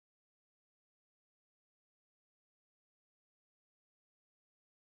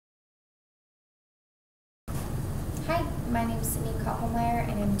Hi, my name is Sydney Koppelmeyer,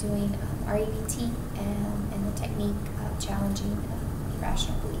 and I'm doing REBT and the technique of challenging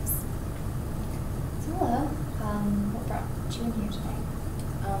irrational beliefs. So hello, what brought you in here today?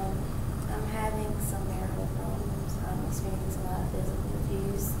 I'm having some marital problems. I'm experiencing a lot of physical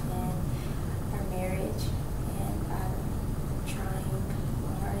abuse in our marriage, and I'm trying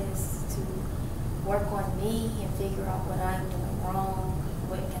my hardest to work on me and figure out what I'm doing wrong,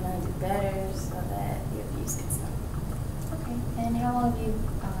 what can I do better so that the abuse can stop. Okay, and how long have you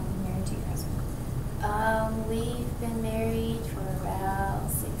been married to your husband? We've been married for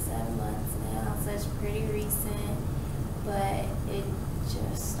about 6-7 months now, so it's pretty recent, but it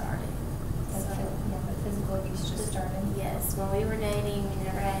just started. The physical abuse just started? Yes, when we were dating, we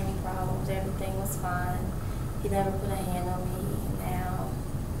never had any problems. Everything was fine. He never put a hand on me. And now,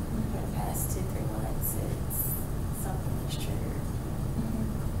 for the past 2-3 months, it's something that's triggered.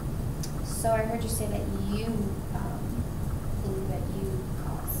 So I heard you say that you believe that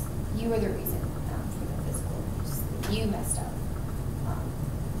you were the reason for the physical abuse. That you messed up.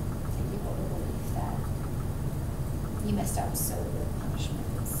 Some people believe that you messed up, so the punishment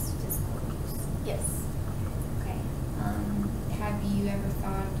is physical abuse. Yes. Okay. Have you ever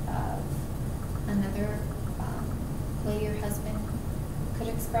thought of another way your husband could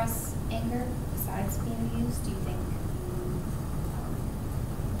express anger besides being abused? Do you think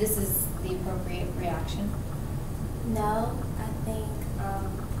this is the appropriate reaction? No, I think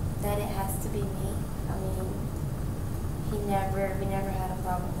that it has to be me. I mean, we never had a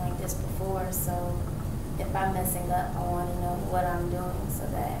problem like this before, so if I'm messing up, I want to know what I'm doing so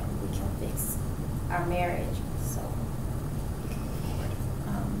that we can fix our marriage. So we can move forward.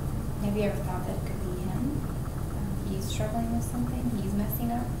 Have you ever thought that it could be him? He's struggling with something? He's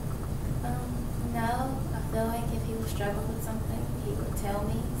messing up? No, I feel like if he was struggling with something, he would tell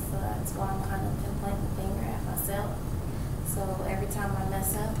me, so that's why I'm kind of pointing the finger at myself. So every time I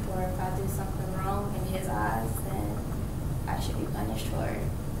mess up or if I do something wrong in his eyes, then I should be punished for it.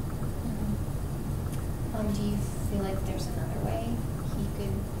 Do you feel like there's another way he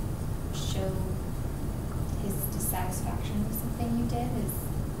could show his dissatisfaction with something you did?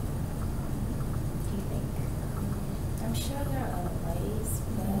 Do you think? I'm sure there are other ways,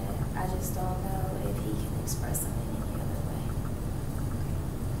 but I just don't know if he can express them in any other way.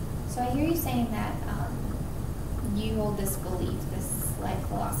 So I hear you saying that you hold this belief, this life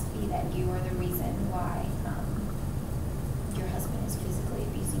philosophy, that you are the reason why your husband is physically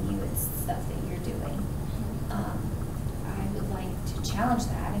abusing you. It's stuff that you're doing. I would like to challenge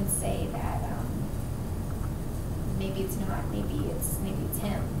that and say that maybe it's not. Maybe it's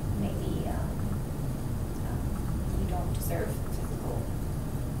him. Maybe you don't deserve physical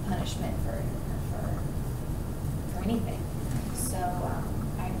punishment for anything. So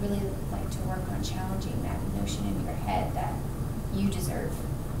I'd really like to work on challenging that notion in your head that you deserve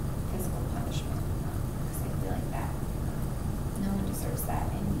physical punishment, because I feel like that no one deserves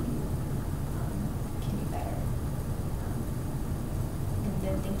that, and you can do better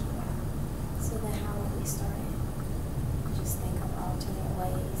than thinking that. So then how would we start it? Just think of alternate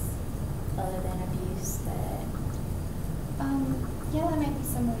ways other than abuse that... Yeah, that might be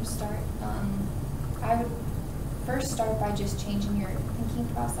somewhere to start. I would first start by just changing your thinking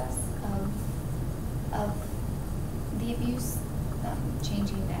process of the abuse,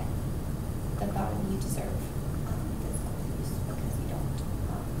 changing that the thought of you deserve physical abuse because you don't.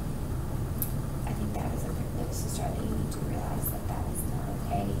 I think that is a good place to start. That you need to realize that that is not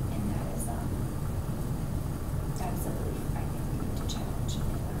okay, and that is a belief I think we need to challenge in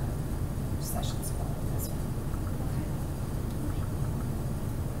our sessions following this one.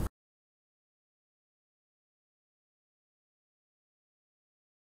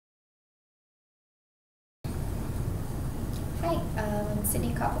 Hi, I'm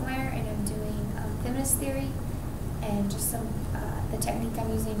Sydney Koppelmeyer, and I'm doing feminist theory, and just some, the technique I'm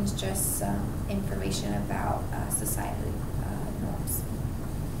using is just some information about societal norms.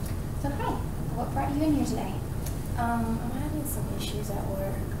 So hi, what brought you in here today? I'm having some issues at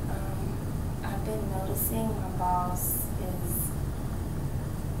work. I've been noticing my boss is,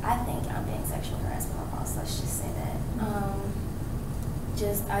 I think I'm being sexually harassed by my boss, let's just say that.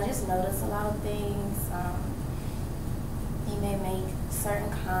 I just notice a lot of things. He may make certain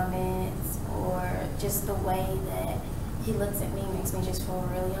comments, or just the way that he looks at me makes me just feel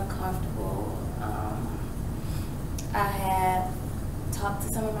really uncomfortable. I have talked to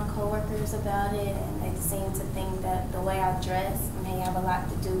some of my coworkers about it, and they seem to think that the way I dress may have a lot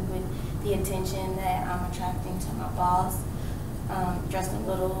to do with the attention that I'm attracting to my boss. Dressing a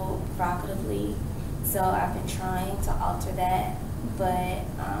little provocatively, so I've been trying to alter that but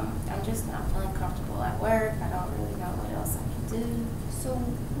I'm just not feeling comfortable at work. I don't really know what else I can do. So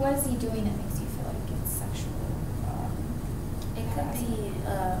what is he doing that makes you feel like it's sexual? It could be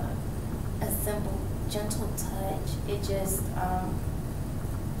a simple, gentle touch.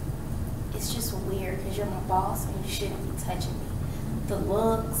 It's just weird because you're my boss and you shouldn't be touching me. The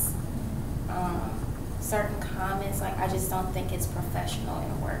looks, certain comments, like I just don't think it's professional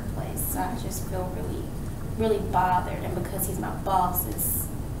in a workplace. So I just feel really, really bothered. And because he's my boss, it's,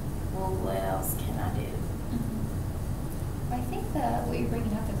 well, what else can I do? I think that what you're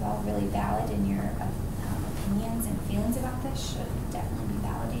bringing up is all really valid, and your opinions and feelings about this should definitely be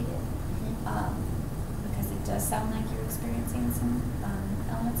validated. Because it does sound like you're experiencing some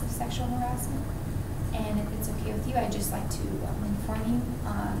elements of sexual harassment. And if it's okay with you, I'd just like to inform you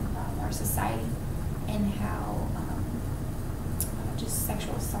on our society and how just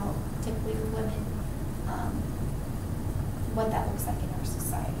sexual assault, typically with women, what that looks like in our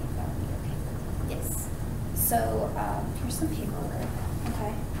society. If that would be okay with you. Yes. So here's some paperwork.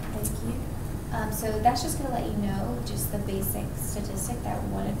 Okay. Thank you. So that's just going to let you know just the basic statistic that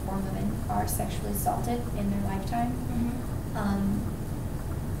 1 in 4 women are sexually assaulted in their lifetime.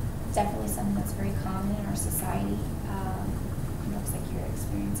 Definitely something that's very common in our society. It looks like you're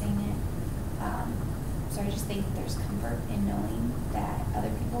experiencing it. So I just think there's comfort in knowing that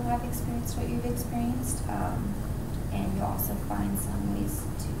other people have experienced what you've experienced. And you'll also find some ways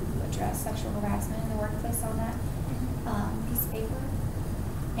to address sexual harassment in the workplace on that piece of paper.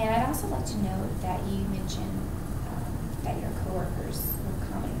 And I'd also like to note that you mentioned that your coworkers were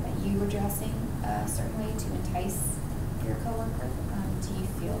commenting that you were dressing a certain way to entice your coworker. Do you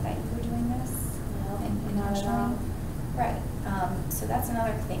feel that you were doing this? No, not at all. Right. So that's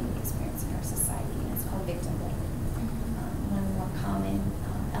another thing we experience in our society, and it's called victim blaming. One of the more common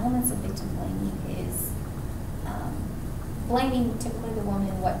elements of victim blaming is blaming typically the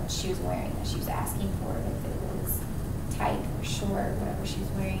woman what she was wearing, that she was asking for, if it was tight or short, whatever she was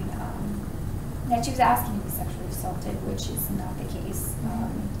wearing, that she was asking to be sexually assaulted, which is not the case.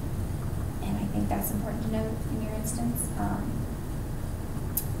 And I think that's important to note in your instance,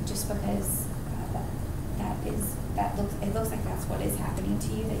 just because it looks like that's what is happening to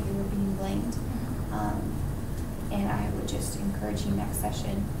you, that you were being blamed. And I would just encourage you next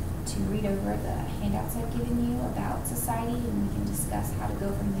session to read over the handouts I've given you about society, and we can discuss how to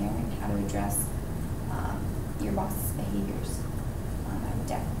go from there and how to address your boss's behaviors. I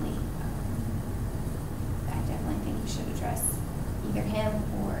definitely think you should address either him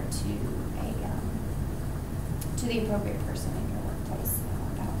or to the appropriate person in your workplace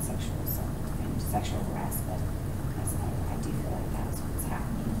about sexual assault and sexual harassment, because I do feel like that is what's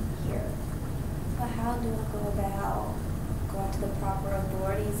happening here. But how do I go about going to the proper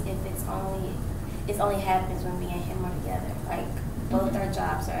authorities if it only happens when me and him are together? Like both our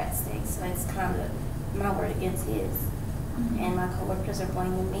jobs are at stake, so it's kind of my word against his. And my coworkers are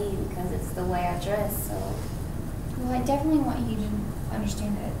blaming me because it's the way I dress. So, well, I definitely want you to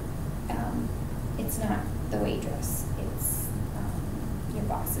understand that it's not the way you dress. It's your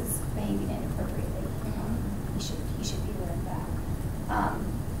boss is behaving inappropriately. You should be aware of that.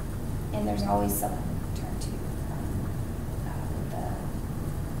 And there's always someone to turn to.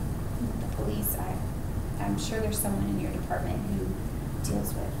 With the police, I'm sure there's someone in your department who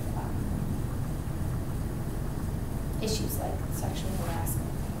deals with issues like sexual harassment.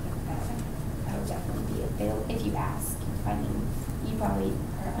 I think that would definitely be available if you ask. I mean, you probably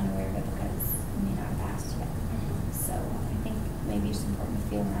are unaware of it because you may not have asked yet. So I think maybe it's important to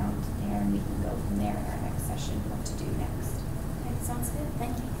feel around there, and we can go from there in our next session what to do next. Okay, sounds good.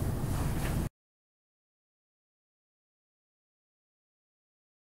 Thank you.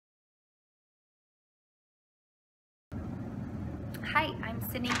 Hi, I'm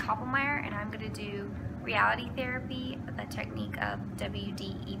Sydney Koppelmeyer, and I'm going to do reality therapy, the technique of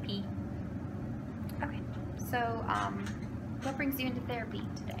WDEP. Okay, so what brings you into therapy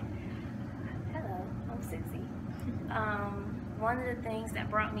today? Hello, I'm Susie. One of the things that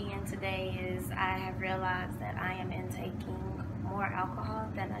brought me in today is I have realized that I am intaking more alcohol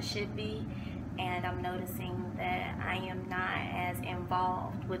than I should be, and I'm noticing that I am not as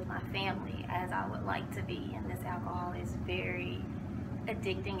involved with my family as I would like to be, and this alcohol is very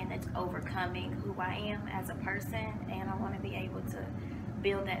addicting, and it's overcoming who I am as a person, and I want to be able to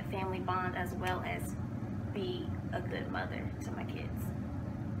build that family bond as well as be a good mother to my kids.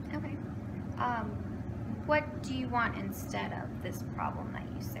 Okay. What do you want instead of this problem that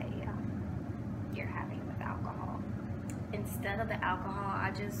you say you're having with alcohol? Instead of the alcohol,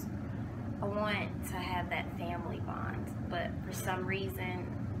 I want to have that family bond, but for some reason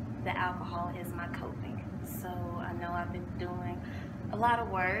the alcohol is my coping. So I know I've been doing a lot of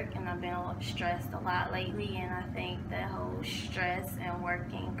work and I've been stressed a lot lately, and I think that whole stress and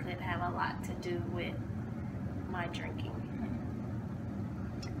working could have a lot to do with my drinking.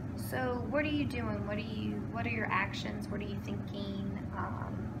 So what are you doing? What are your actions? What are you thinking?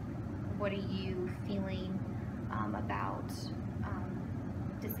 What are you feeling about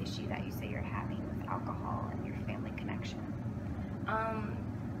this issue that you say you're having with alcohol and your family connection?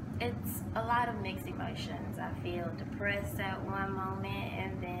 It's a lot of mixed emotions. I feel depressed at one moment,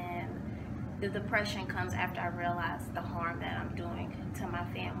 and then the depression comes after I realize the harm that I'm doing to my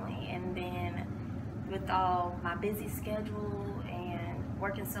family. And then with all my busy schedule and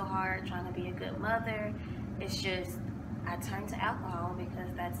working so hard trying to be a good mother, it's just I turn to alcohol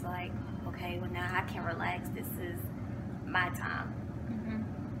because that's like, okay, well now I can relax. This is my time.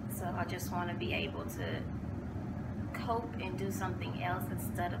 Mm-hmm. So I just want to be able to cope and do something else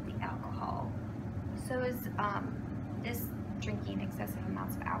instead of the alcohol. So is this drinking excessive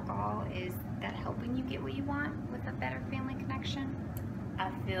amounts of alcohol, is that helping you get what you want with a better family connection? I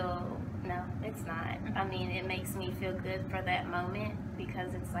feel, no, it's not. I mean, it makes me feel good for that moment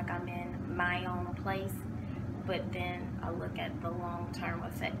because it's like I'm in my own place, but then I look at the long-term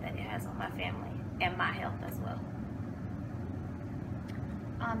effect that it has on my family and my health as well.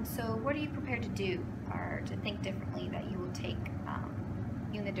 So what are you prepared to do or to think differently that you will take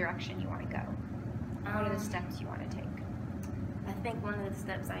you in the direction you want to go? What are the steps you want to take? I think one of the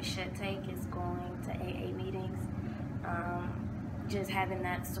steps I should take is going to AA meetings, just having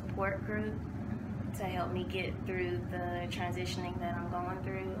that support group to help me get through the transitioning that I'm going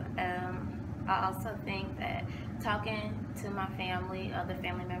through. I also think that talking to my family, other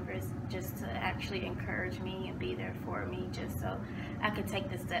family members, just to actually encourage me and be there for me, just so I could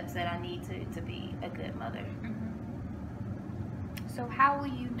take the steps that I need to be a good mother. Mm-hmm. So how will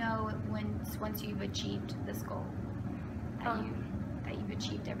you know once you've achieved this goal, that you've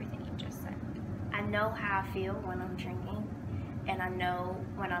achieved everything you just said? I know how I feel when I'm drinking, and I know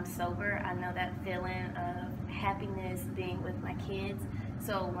when I'm sober. I know that feeling of happiness being with my kids.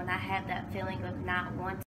 So when I have that feeling of not wanting